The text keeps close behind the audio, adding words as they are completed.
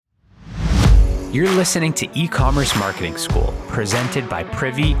You're listening to E-commerce Marketing School, presented by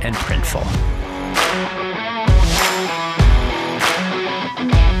Privy and Printful.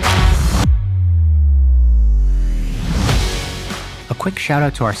 A quick shout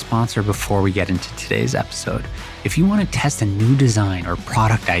out to our sponsor before we get into today's episode. If you want to test a new design or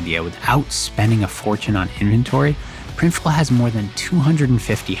product idea without spending a fortune on inventory, Printful has more than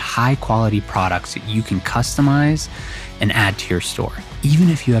 250 high-quality products that you can customize and add to your store, even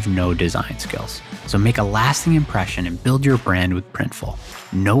if you have no design skills. So make a lasting impression and build your brand with Printful.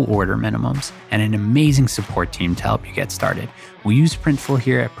 No order minimums and an amazing support team to help you get started. We use Printful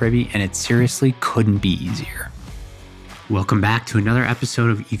here at Privy, and it seriously couldn't be easier. Welcome back to another episode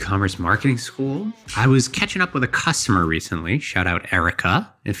of E-commerce Marketing School. I was catching up with a customer recently. Shout out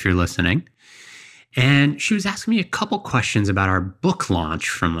Erica, if you're listening. And she was asking me a couple questions about our book launch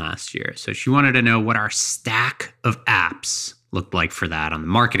from last year. So she wanted to know what our stack of apps looked like for that on the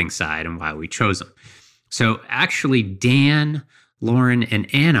marketing side and why we chose them. So actually, Dan, Lauren,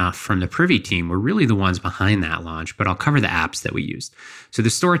 and Anna from the Privy team were really the ones behind that launch, but I'll cover the apps that we used. So the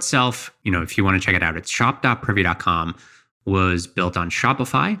store itself, if you want to check it out, it's shop.privy.com, was built on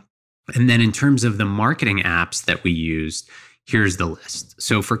Shopify. And then in terms of the marketing apps that we used, here's the list.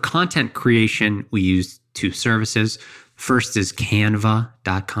 So for content creation, we used two services. First is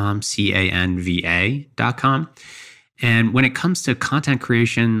canva.com, canva.com. And when it comes to content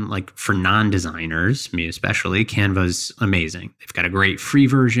creation, like for non-designers, me especially, Canva's amazing. They've got a great free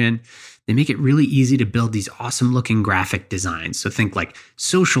version. They make it really easy to build these awesome looking graphic designs. So think like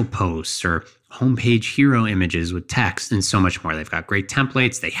social posts or homepage hero images with text and so much more. They've got great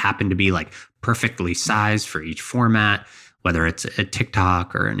templates. They happen to be like perfectly sized for each format, whether it's a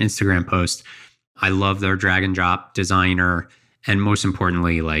TikTok or an Instagram post. I love their drag and drop designer. And most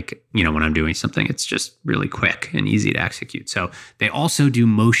importantly, when I'm doing something, it's just really quick and easy to execute. So they also do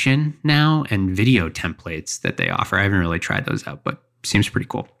motion now and video templates that they offer. I haven't really tried those out, but seems pretty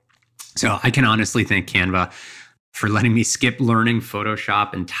cool. So I can honestly thank Canva for letting me skip learning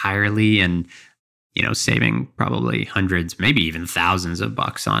Photoshop entirely and, saving probably hundreds, maybe even thousands of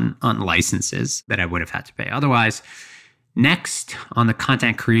bucks on licenses that I would have had to pay otherwise. Next on the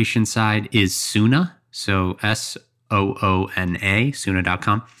content creation side is Soona. So Soona,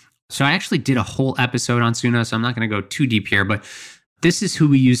 Soona.com. So I actually did a whole episode on Soona, so I'm not going to go too deep here, but this is who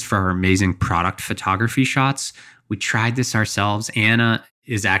we used for our amazing product photography shots. We tried this ourselves. Anna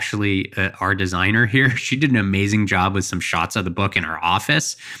is actually our designer here. She did an amazing job with some shots of the book in our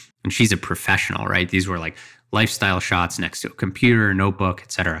office, and she's a professional, right? These were like lifestyle shots next to a computer, notebook,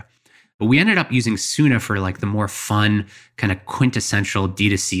 etc. But we ended up using Soona for like the more fun, kind of quintessential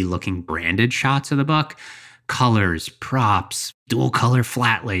D2C looking branded shots of the book. Colors, props, dual color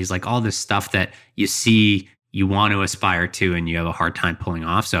flat lays, like all this stuff that you see, you want to aspire to, and you have a hard time pulling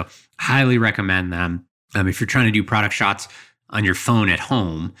off. So highly recommend them. If you're trying to do product shots on your phone at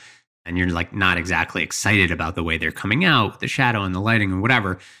home and you're like not exactly excited about the way they're coming out, the shadow and the lighting and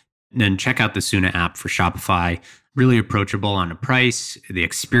whatever, then check out the Soona app for Shopify. Really approachable on the price. The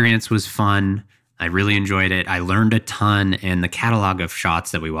experience was fun. I really enjoyed it. I learned a ton, and the catalog of shots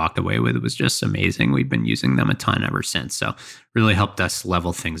that we walked away with was just amazing. We've been using them a ton ever since. So really helped us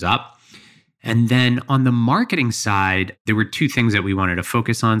level things up. And then on the marketing side, there were two things that we wanted to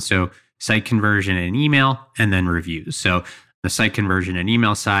focus on. So site conversion and email, and then reviews. So the site conversion and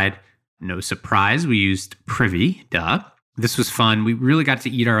email side, no surprise, we used Privy, duh. This was fun. We really got to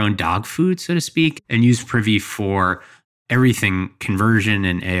eat our own dog food, so to speak, and use Privy for everything conversion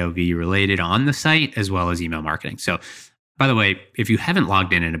and AOV related on the site, as well as email marketing. So by the way, if you haven't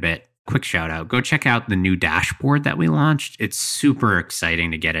logged in a bit, quick shout out, go check out the new dashboard that we launched. It's super exciting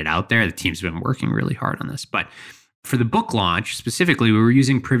to get it out there. The team's been working really hard on this. But for the book launch, specifically, we were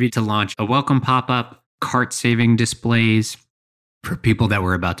using Privy to launch a welcome pop-up, cart saving displays for people that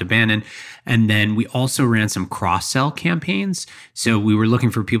were about to abandon. And then we also ran some cross-sell campaigns. So we were looking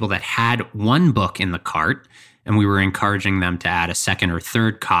for people that had one book in the cart, and we were encouraging them to add a second or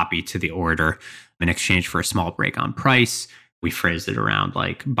third copy to the order in exchange for a small break on price. We phrased it around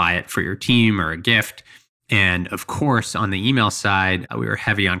like buy it for your team or a gift. And of course, on the email side, we were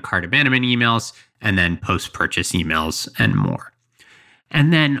heavy on cart abandonment emails and then post-purchase emails and more.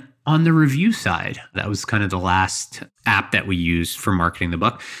 And then on the review side, that was kind of the last app that we used for marketing the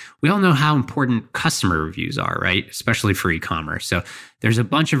book. We all know how important customer reviews are, right? Especially for e-commerce. So there's a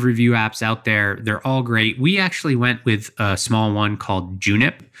bunch of review apps out there. They're all great. We actually went with a small one called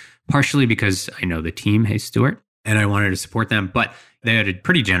Junip, partially because I know the team, hey Stuart, and I wanted to support them. But they had a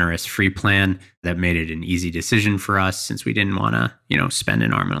pretty generous free plan that made it an easy decision for us since we didn't want to, spend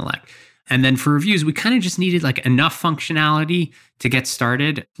an arm and a leg. And then for reviews, we kind of just needed like enough functionality to get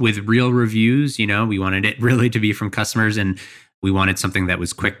started with real reviews. We wanted it really to be from customers, and we wanted something that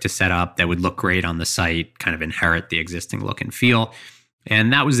was quick to set up, that would look great on the site, kind of inherit the existing look and feel.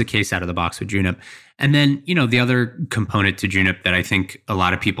 And that was the case out of the box with Junip. And then, the other component to Junip that I think a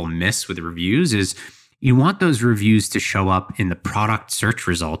lot of people miss with reviews is you want those reviews to show up in the product search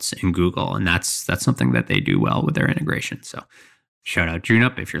results in Google. And that's something that they do well with their integration. So shout out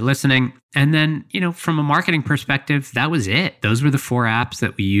Junip if you're listening. And then, from a marketing perspective, that was it. Those were the 4 apps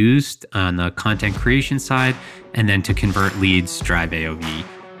that we used on the content creation side, and then to convert leads, drive AOV,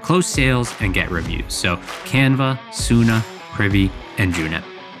 close sales, and get reviews. So Canva, Suna, Privy, and Junip.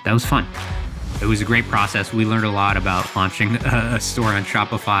 That was fun. It was a great process. We learned a lot about launching a store on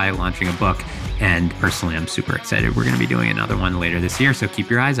Shopify, launching a book, and personally, I'm super excited. We're going to be doing another one later this year, so keep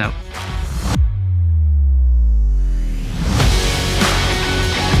your eyes out.